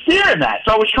was sincere in that.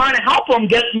 So I was trying to help him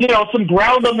get some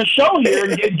ground on the show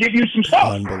here and give you some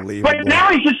stuff. Unbelievable. But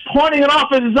now he's just pawning it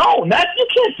off as his own. You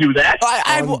can't do that.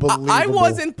 I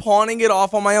wasn't pawning it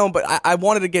off on my own, but I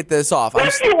wanted to get this off.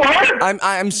 Yes, you were.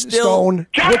 I'm still. Stone.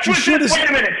 Josh was just, wait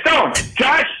a minute, Stone.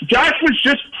 Josh was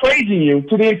just praising you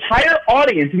to the entire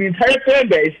audience, to the entire fan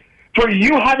base, for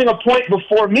you having a point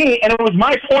before me, and it was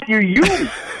my point you used.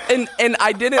 And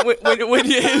I didn't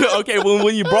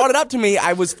when you brought it up to me,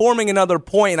 I was forming another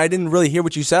point, and I didn't really hear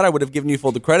what you said. I would have given you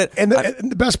full the credit. And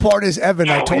the best part is, Evan,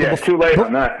 I told him before. Too late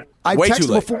on that. I Way text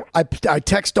too late. before I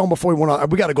text Stone before we went on.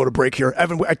 We got to go to break here,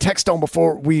 Evan. I text Stone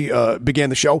before we began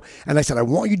the show, and I said, I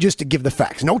want you just to give the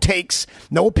facts, no takes,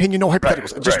 no opinion, no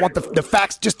hypotheticals. I just want the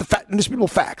facts, just the indisputable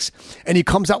facts. And he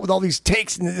comes out with all these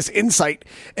takes and this insight,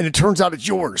 and it turns out it's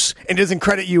yours, and doesn't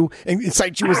credit you and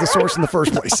cite you as the source in the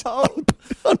first place.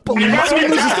 Unbelievable. So he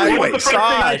loses anyway. The first thing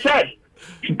I said.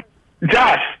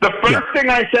 Josh, the first thing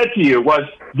I said to you was,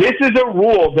 this is a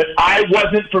rule that I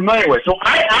wasn't familiar with. So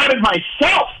I outed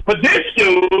myself. But this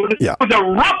dude was a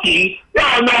rookie. No,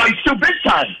 he's too big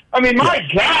time. I mean, my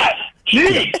God.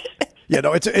 Jeez. Yeah,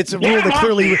 no, it's a rule that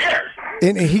clearly...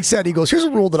 And he said, he goes, here's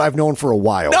a rule that I've known for a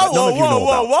while. No, none of you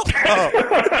know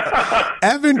about.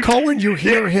 Evan Cohen, you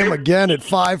hear him again at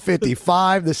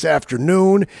 5:55 this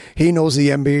afternoon. He knows the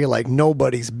NBA like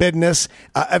nobody's business.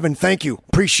 Evan, thank you.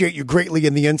 Appreciate you greatly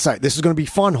in the insight. This is going to be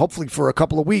fun, hopefully for a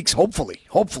couple of weeks. Hopefully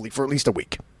for at least a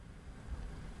week.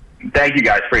 Thank you,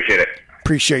 guys. Appreciate it.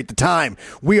 Appreciate the time.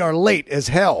 We are late as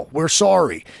hell. We're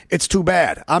sorry. It's too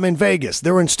bad. I'm in Vegas.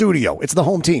 They're in studio. It's the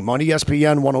home team on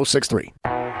ESPN 106.3.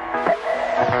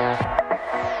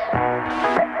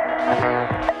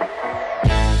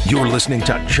 You're listening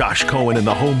to Josh Cohen and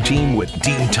the home team with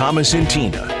Dean Thomas and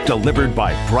Tina. Delivered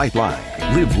by Brightline.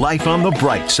 Live life on the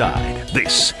bright side.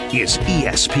 This is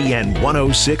ESPN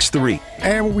 106.3.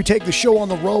 And when we take the show on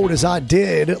the road, as I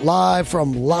did, live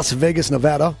from Las Vegas,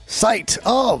 Nevada, site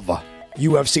of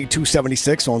UFC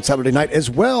 276 on Saturday night, as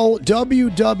well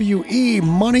WWE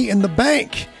Money in the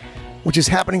Bank, which is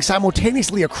happening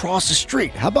simultaneously across the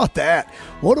street. How about that?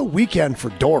 What a weekend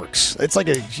for dorks. It's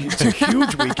a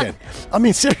huge weekend. I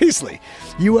mean, seriously.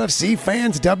 UFC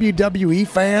fans, WWE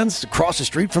fans across the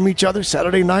street from each other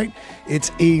Saturday night.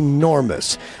 It's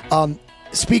enormous.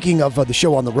 Speaking of the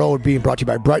show on the road being brought to you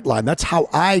by Brightline, that's how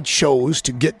I chose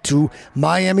to get to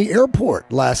Miami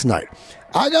Airport last night.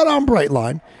 I got on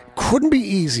Brightline. Couldn't be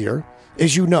easier,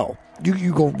 as you know.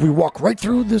 We walk right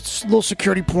through this little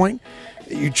security point.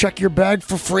 You check your bag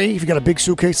for free if you got a big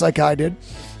suitcase like I did.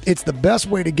 It's the best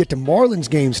way to get to Marlins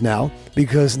games now,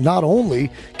 because not only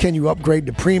can you upgrade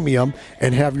to premium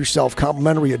and have yourself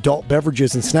complimentary adult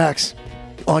beverages and snacks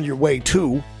on your way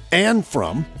to and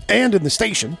from and in the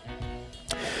station,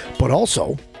 but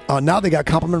also now they got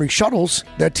complimentary shuttles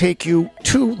that take you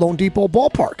to Lone Depot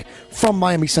Ballpark from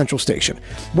Miami Central Station,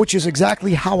 which is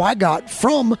exactly how I got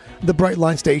from the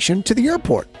Brightline station to the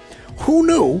airport. Who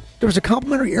knew there was a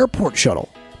complimentary airport shuttle?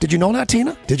 Did you know that,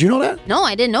 Tina? Did you know that? No,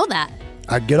 I didn't know that.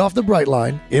 I get off the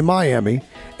Brightline in Miami,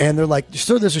 and they're like,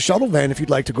 sir, there's a shuttle van if you'd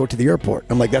like to go to the airport.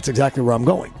 I'm like, that's exactly where I'm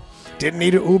going. Didn't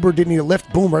need an Uber, didn't need a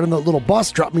Lyft. Boom, right on the little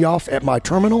bus, dropped me off at my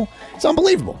terminal. It's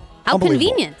unbelievable. How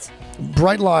convenient.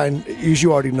 Brightline, as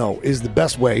you already know, is the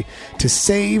best way to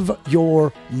save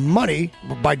your money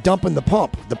by dumping the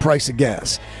pump, the price of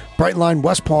gas. Brightline,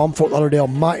 West Palm, Fort Lauderdale,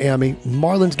 Miami.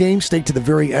 Marlins game, stay to the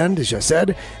very end, as I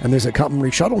said. And there's a complimentary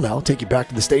shuttle now, take you back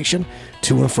to the station,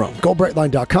 to and from. Go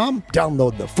Brightline.com,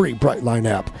 download the free Brightline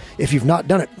app. If you've not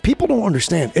done it, people don't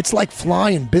understand. It's like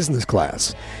flying business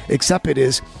class, except it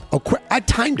is I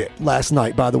timed it last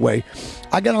night, by the way.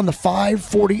 I got on the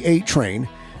 5:48 train.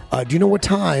 Do you know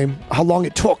how long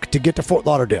it took to get to Fort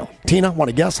Lauderdale? Tina, want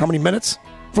to guess how many minutes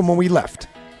from when we left?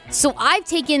 So I've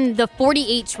taken the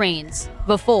 48 trains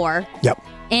before. Yep.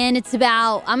 And it's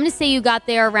about, I'm going to say you got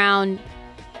there around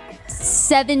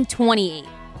 7:28.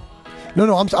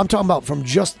 No, I'm talking about from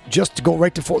just to go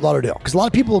right to Fort Lauderdale. Because a lot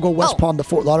of people will go West Palm to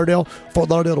Fort Lauderdale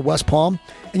to West Palm.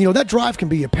 And, that drive can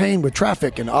be a pain with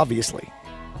traffic, and obviously.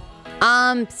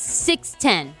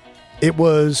 6:10. It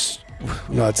was...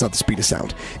 No, it's not the speed of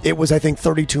sound. It was, I think,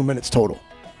 32 minutes total.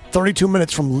 32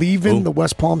 minutes from leaving the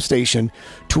West Palm station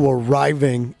to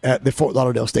arriving at the Fort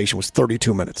Lauderdale station was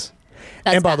 32 minutes.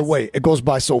 And by the way, it goes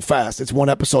by so fast. It's one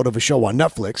episode of a show on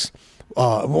Netflix.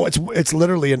 It's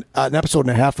literally an episode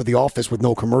and a half of The Office with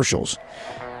no commercials.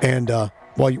 And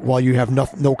while you have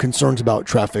no concerns about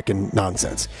traffic and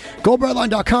nonsense.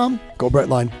 GoBreadline.com,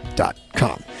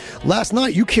 GoBreadline.com. Last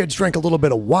night, you kids drank a little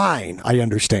bit of wine, I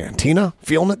understand. Tina,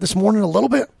 feeling it this morning a little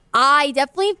bit? I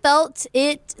definitely felt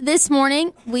it this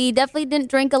morning. We definitely didn't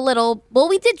drink a little. Well,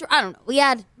 we did. I don't know. We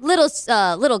had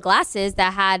little glasses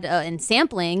that had in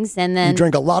samplings, and then you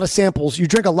drank a lot of samples. You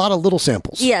drank a lot of little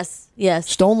samples. Yes.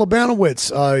 Stone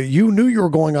Labanowitz, you knew you were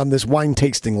going on this wine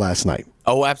tasting last night.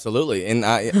 Oh, absolutely. And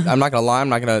I'm not going to lie. I'm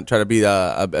not going to try to be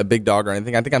a big dog or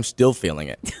anything. I think I'm still feeling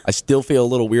it. I still feel a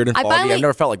little weird and foggy. I've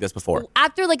never felt like this before.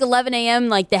 After like 11 a.m.,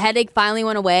 like the headache finally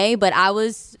went away, but I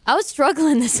was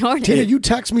struggling this morning. Tina, you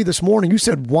texted me this morning. You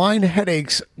said wine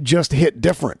headaches just hit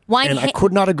different. I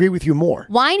could not agree with you more.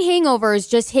 Wine hangovers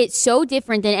just hit so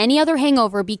different than any other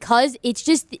hangover because it's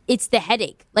the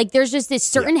headache. Like there's just this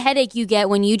certain headache you get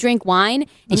when you drink wine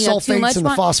and the you have too much sulfates and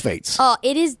the phosphates. Oh,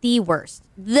 it is the worst.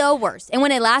 The worst. And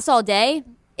when it lasts all day,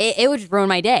 it would just ruin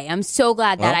my day. I'm so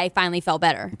glad that I finally felt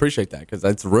better. Appreciate that because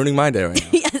that's ruining my day right now.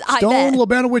 Yes, Stone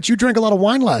Labanowitz, you drank a lot of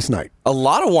wine last night. A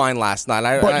lot of wine last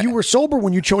night. But you were sober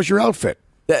when you chose your outfit.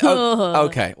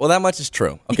 Okay, well, that much is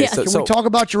true. Okay, Yeah. Can we talk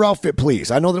about your outfit,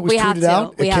 please? I know that it was tweeted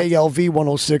out at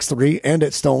KLV1063 and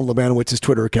at Stone Labanowitz's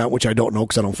Twitter account, which I don't know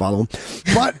because I don't follow him.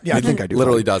 But yeah, I think I do.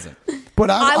 Literally doesn't. But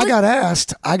I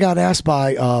got asked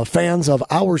by fans of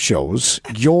our shows,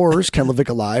 yours, Ken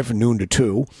Levicka Live, noon to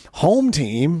 2, Home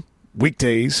Team,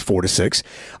 weekdays, 4 to 6,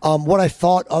 what I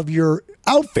thought of your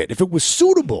outfit, if it was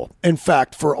suitable, in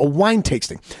fact, for a wine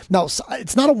tasting. Now,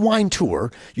 it's not a wine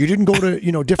tour. You didn't go to,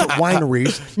 different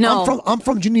wineries. No. I'm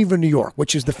from Geneva, New York,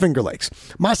 which is the Finger Lakes.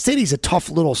 My city's a tough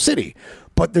little city,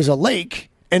 but there's a lake,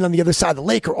 and on the other side of the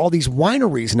lake are all these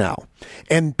wineries now.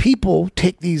 And people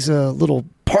take these little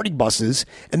party buses,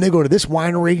 and they go to this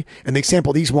winery, and they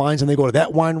sample these wines, and they go to that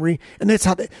winery, and that's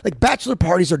how bachelor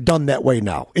parties are done that way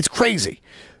now. It's crazy.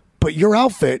 But your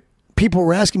outfit, people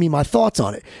were asking me my thoughts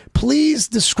on it. Please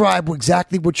describe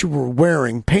exactly what you were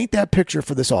wearing. Paint that picture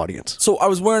for this audience. So I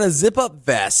was wearing a zip-up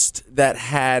vest that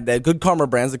had that Good Karma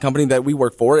Brands, the company that we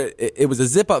work for. It was a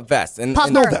zip-up vest.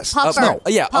 Puffer vest.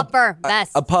 Puffer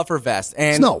vest. A puffer vest.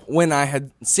 And when I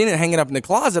had seen it hanging up in the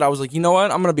closet, I was like, you know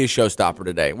what? I'm going to be a showstopper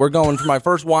today. We're going for my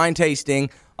first wine tasting.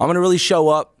 I'm going to really show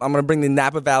up. I'm going to bring the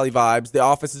Napa Valley vibes. The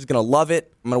office is going to love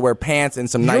it. I'm going to wear pants and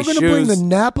some nice shoes. You're going to bring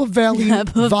the Napa Valley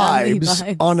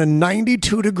vibes on a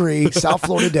 92-degree South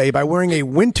Florida day by wearing a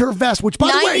winter vest, which, by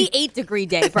the way... 98-degree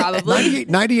day, probably.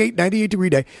 98-degree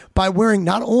day, by wearing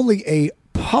not only a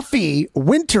puffy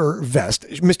winter vest,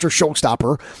 Mr.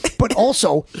 Showstopper, but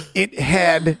also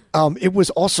it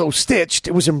was also stitched.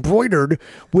 It was embroidered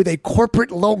with a corporate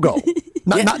logo.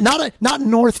 Not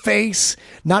North Face,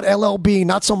 not LLB,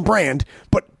 not some brand,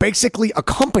 but basically a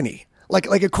company.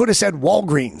 Like it could have said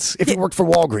Walgreens if you worked for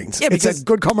Walgreens. Yeah, it said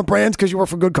Good Karma Brands because you work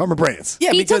for Good Karma Brands.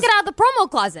 Yeah, he took it out of the promo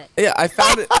closet. Yeah, I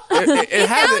found it. It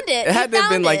had to have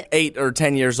been like 8 or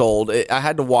 10 years old. I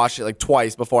had to wash it like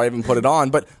twice before I even put it on.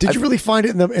 But did you really find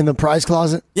it in the prize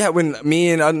closet? Yeah, when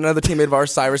me and another teammate of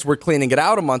ours, Cyrus, were cleaning it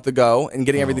out a month ago and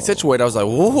getting everything situated, I was like,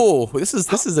 whoa, this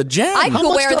is a gem. I could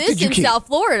wear this in South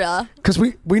Florida. Because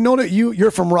we know that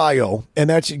you're from Rio, and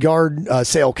that's yard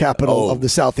sale capital of the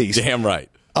Southeast. Damn right.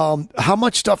 How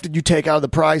much stuff did you take out of the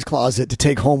prize closet to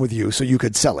take home with you so you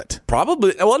could sell it?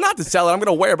 Probably, well, not to sell it. I'm going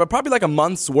to wear it, but probably like a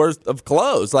month's worth of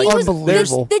clothes. Like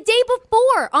unbelievable. The day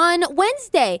before, on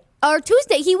Wednesday or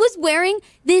Tuesday, he was wearing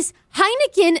this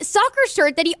Heineken soccer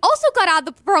shirt that he also got out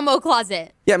of the promo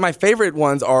closet. Yeah, my favorite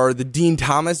ones are the Dean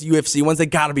Thomas UFC ones. They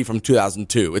got to be from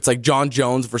 2002. It's like John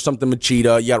Jones for something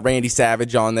Machida. You got Randy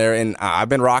Savage on there, and I've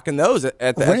been rocking those at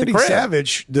the crib. Randy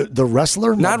Savage, the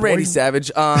wrestler? Not Randy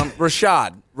Savage.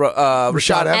 Rashad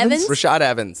Evans? Rashad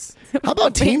Evans. How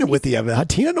about Tina with the Evans?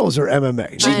 Tina knows her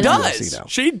MMA.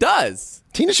 She does.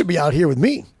 Tina should be out here with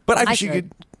me. But I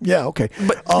should. Yeah, okay.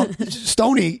 But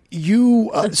Stoney,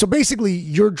 you so basically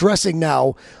you're dressing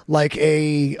now like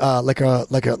a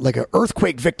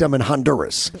earthquake victim in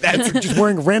Honduras. That's just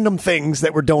wearing random things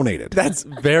that were donated. That's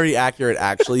very accurate,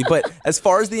 actually. But as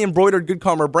far as the embroidered Good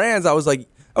Karma Brands, I was like,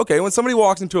 okay, when somebody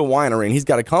walks into a winery and he's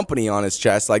got a company on his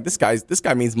chest, like this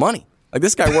guy means money. Like,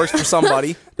 this guy works for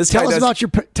somebody. Tell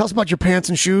us about your pants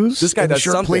and shoes. This guy and the does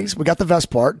shirt, something. please. We got the vest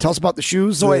part. Tell us about the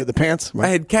shoes, the pants. I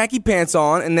had khaki pants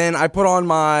on, and then I put on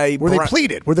my... Were they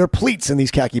pleated? Were there pleats in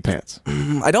these khaki pants?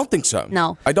 I don't think so.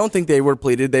 No. I don't think they were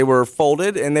pleated. They were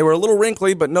folded, and they were a little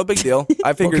wrinkly, but no big deal.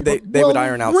 I figured they would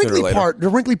iron out sooner or later. The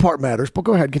wrinkly part matters, but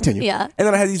go ahead, continue. Yeah. And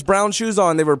then I had these brown shoes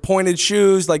on. They were pointed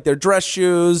shoes, like they're dress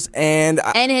shoes, and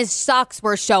his socks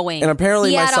were showing. And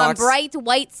apparently he my had socks... on bright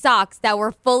white socks that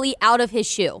were fully out of his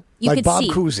shoe. You like could Bob see.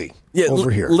 Cousy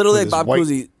over here. Literally like Bob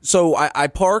Cousy. So I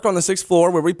park on the 6th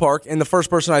floor where we park, and the first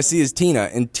person I see is Tina.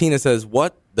 And Tina says,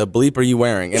 "What the bleep are you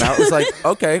wearing?" And I was like,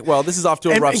 okay, well, this is off to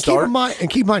a rough start.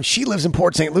 Keep in mind, she lives in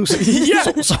Port St. Lucie. Yeah.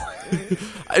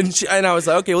 And I was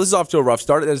like, okay, well, this is off to a rough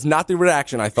start. That's not the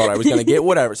reaction I thought I was going to get,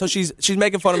 whatever. So she's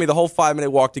making fun of me the whole 5-minute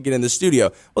walk to get in the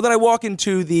studio. Well, then I walk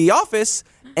into the office,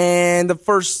 and the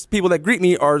first people that greet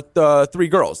me are the 3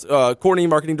 girls, Courtney,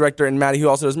 marketing director, and Maddie, who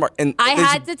also does marketing.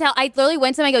 I literally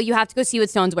went to them, I go, you have to go see what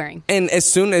Stone's wearing. And as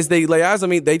soon as they lay eyes on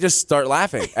me, they just start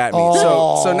laughing at me.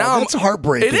 So now that's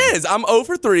heartbreaking. It is. I'm 0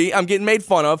 for 3. I'm getting made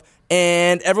fun of.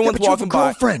 And everyone's but you have walking a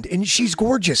girlfriend, and she's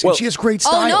gorgeous, and she has great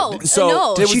style. Oh, no.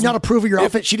 So did she not approve of your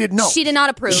outfit? She didn't know. She did not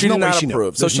approve. She did not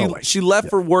approve. So she left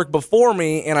for work before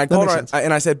me, and I told her,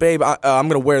 and I said, babe, I'm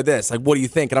going to wear this. Like, what do you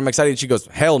think? And I'm excited. She goes,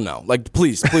 hell no. Like,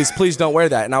 please don't wear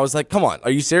that. And I was like, come on,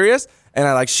 are you serious? And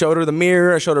I showed her the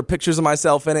mirror. I showed her pictures of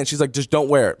myself in it. And she's like, just don't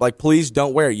wear it. Like, please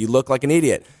don't wear it. You look like an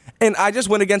idiot. And I just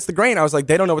went against the grain. I was like,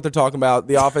 they don't know what they're talking about.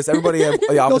 The Office, everybody at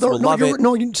the Office will love it.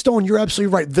 No, Stone, you're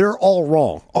absolutely right. They're all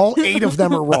wrong. All 8 of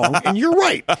them are wrong. And you're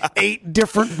right. 8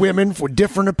 different women for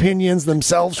different opinions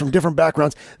themselves from different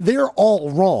backgrounds. They're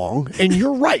all wrong. And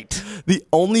you're right. The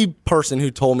only person who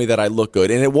told me that I look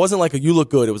good, and it wasn't like you look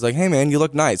good. It was like, hey, man, you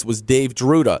look nice, was Dave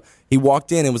Druda. He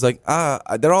walked in and was like,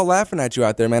 they're all laughing at you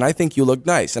out there, man. I think you look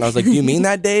nice. And I was like, do you mean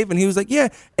that, Dave? And he was like, yeah.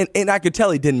 And I could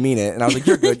tell he didn't mean it. And I was like,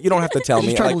 you're good. You don't have to tell me.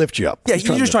 He's trying to lift you up. Yeah,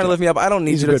 you're just trying to lift me up. I don't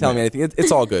need you to tell me anything.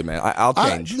 It's all good, man. I'll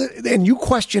change. And you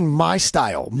question my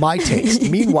style, my taste.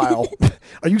 Meanwhile,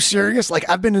 are you serious? Like,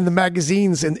 I've been in the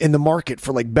magazines in the market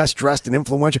for best dressed and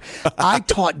influential. I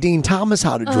taught Dean Thomas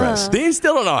how to dress. Dean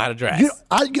still don't know how to dress.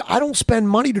 I don't spend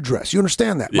money to dress. You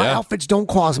understand that? My outfits don't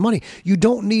cost money. You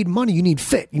don't need money. You need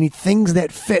fit. You need things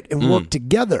that fit and work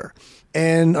together.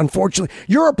 And unfortunately,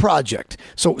 you're a project.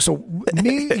 So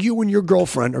me, you, and your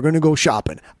girlfriend are going to go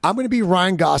shopping. I'm going to be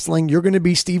Ryan Gosling. You're going to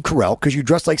be Steve Carell because you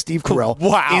dress like Steve Carell.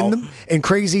 Wow. In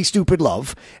Crazy Stupid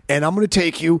Love. And I'm going to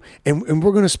take you, and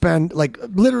we're going to spend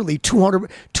literally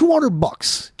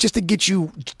 $200 just to get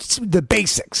you the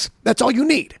basics. That's all you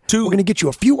need. We're going to get you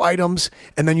a few items,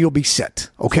 and then you'll be set.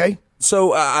 Okay?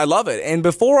 So I love it. And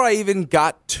before I even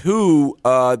got to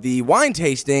the wine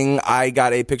tasting, I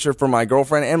got a picture from my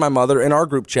girlfriend and my mother in our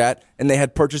group chat, and they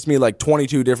had purchased me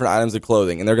 22 different items of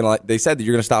clothing. And they said that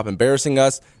you're going to stop embarrassing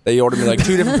us. They ordered me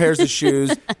 2 different pairs of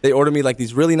shoes. They ordered me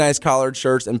these really nice collared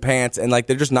shirts and pants, and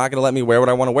they're just not going to let me wear what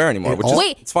I want to wear anymore.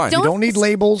 It's fine. You don't need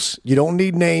labels. You don't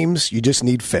need names. You just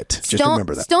need fit. Just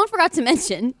remember that. Stone forgot to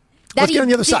mention. Let's get on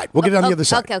the other side. We'll get it on the other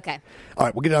side. Okay. All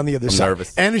right, we'll get it on the other side.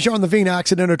 Nervous. Anajar and Levine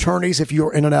Accident Attorneys. If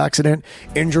you're in an accident,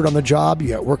 injured on the job, you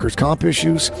got workers' comp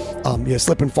issues, you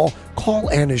slip and fall, call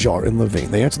Anajar and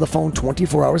Levine. They answer the phone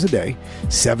 24 hours a day,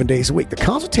 7 days a week. The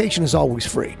consultation is always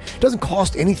free. It doesn't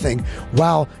cost anything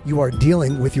while you are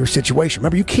dealing with your situation.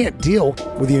 Remember, you can't deal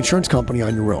with the insurance company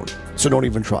on your own, so don't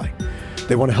even try.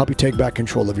 They want to help you take back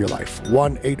control of your life.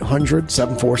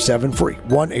 1-800-747-FREE.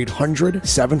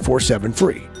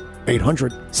 1-800-747-FREE.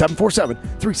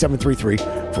 800-747-3733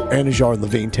 for Anajar and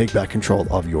Levine. Take back control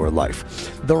of your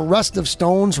life. The rest of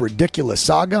Stone's ridiculous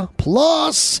saga,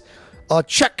 plus a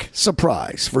check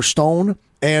surprise for Stone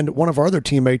and one of our other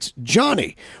teammates,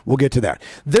 Johnny. We'll get to that.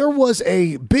 There was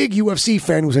a big UFC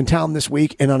fan who was in town this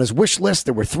week, and on his wish list,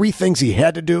 there were 3 things he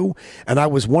had to do, and I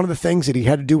was one of the things that he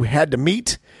had to do, had to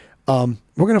meet. We're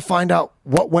going to find out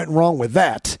what went wrong with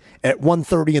that at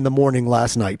 1:30 in the morning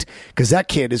last night, because that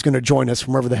kid is going to join us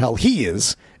from wherever the hell he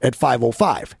is at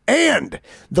 5:05. And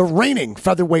the reigning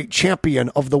featherweight champion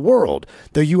of the world,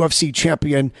 the UFC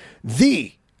champion,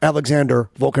 the Alexander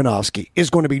Volkanovski, is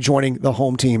going to be joining the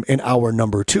home team in hour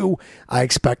number 2. I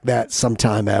expect that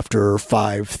sometime after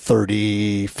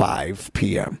 5:35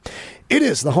 p.m. It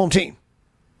is the home team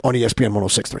on ESPN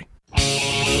 106.3.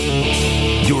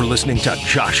 You're listening to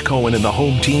Josh Cohen and the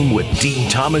home team with Dean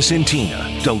Thomas and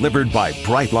Tina. Delivered by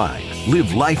Brightline.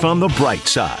 Live life on the bright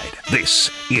side. This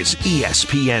is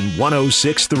ESPN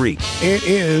 106.3. It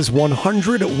is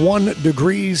 101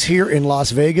 degrees here in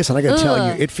Las Vegas, and I got to tell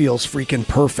you, it feels freaking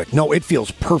perfect. No, it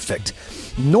feels perfect.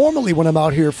 Normally, when I'm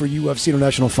out here for UFC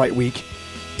International Fight Week,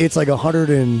 it's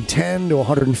 110 to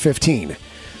 115.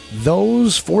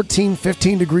 Those 14,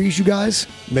 15 degrees, you guys,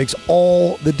 makes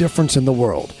all the difference in the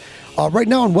world. Right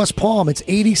now in West Palm, it's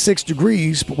 86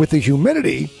 degrees, but with the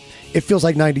humidity, it feels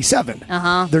like 97.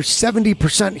 There's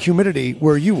 70% humidity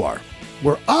where you are.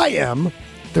 Where I am,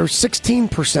 there's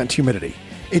 16% humidity.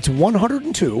 It's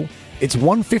 102. It's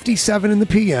 157 in the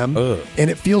PM, and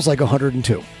it feels like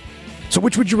 102. So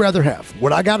which would you rather have?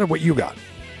 What I got or what you got?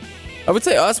 I would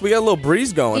say us. We got a little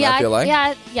breeze going, I feel like.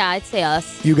 Yeah, I'd say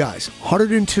us. You guys,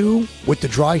 102 with the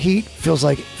dry heat feels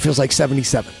like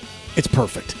 77. It's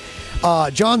perfect.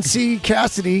 John C.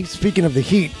 Cassidy, speaking of the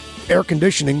heat, air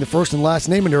conditioning, the first and last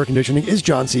name in air conditioning is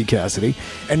John C. Cassidy.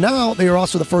 And now they are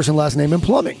also the first and last name in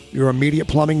plumbing. Your immediate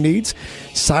plumbing needs,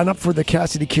 sign up for the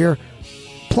Cassidy Care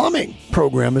Plumbing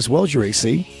program as well as your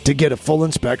AC to get a full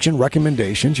inspection,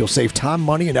 recommendations. You'll save time,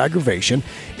 money, and aggravation.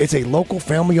 It's a local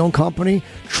family-owned company,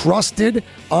 trusted,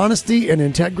 honesty, and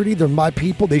integrity. They're my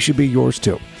people. They should be yours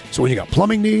too. So when you got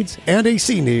plumbing needs and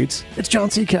AC needs, it's John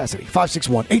C. Cassidy,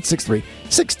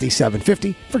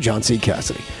 561-863-6750 for John C.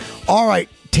 Cassidy. All right,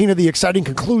 Tina, the exciting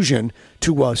conclusion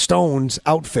to Stone's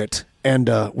outfit and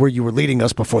where you were leading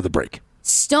us before the break.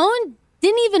 Stone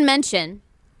didn't even mention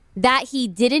that he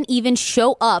didn't even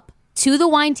show up to the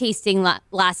wine tasting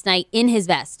last night in his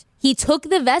vest. He took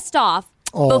the vest off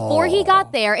before he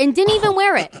got there and didn't even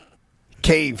wear it.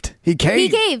 Caved. He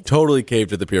caved. Totally caved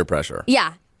to the peer pressure.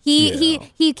 Yeah.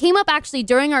 He came up actually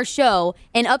during our show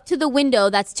and up to the window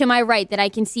that's to my right that I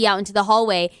can see out into the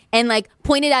hallway and like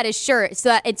pointed at his shirt.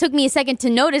 So it took me a second to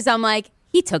notice. I'm like,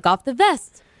 he took off the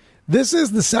vest. This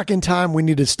is the second time we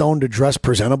needed Stone to dress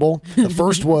presentable. The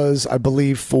first was, I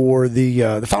believe, for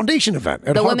the foundation event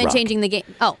at the Hard women Rock. changing the game.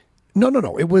 Oh.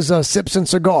 No. It was Sips and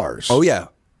Cigars. Oh, yeah.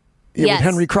 With Yes.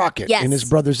 Henry Crockett and his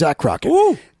brother Zach Crockett.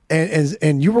 Ooh.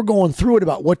 And you were going through it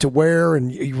about what to wear,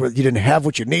 and you didn't have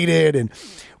what you needed, and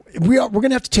we're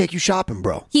going to have to take you shopping,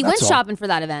 bro. He That's went all. shopping for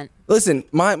that event. Listen,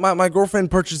 my girlfriend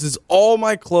purchases all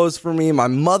my clothes for me. My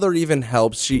mother even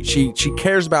helps. She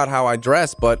cares about how I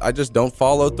dress, but I just don't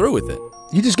follow through with it.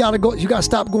 You just got to go. You got to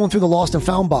stop going through the lost and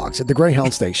found box at the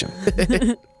Greyhound station.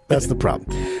 That's the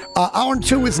problem. Hour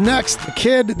 2 is next. The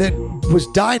kid that was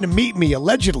dying to meet me,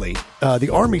 allegedly, the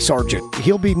Army Sergeant.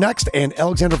 He'll be next, and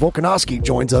Alexander Volkanovsky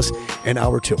joins us in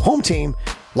Hour 2. Home Team,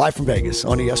 live from Vegas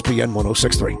on ESPN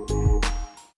 106.3.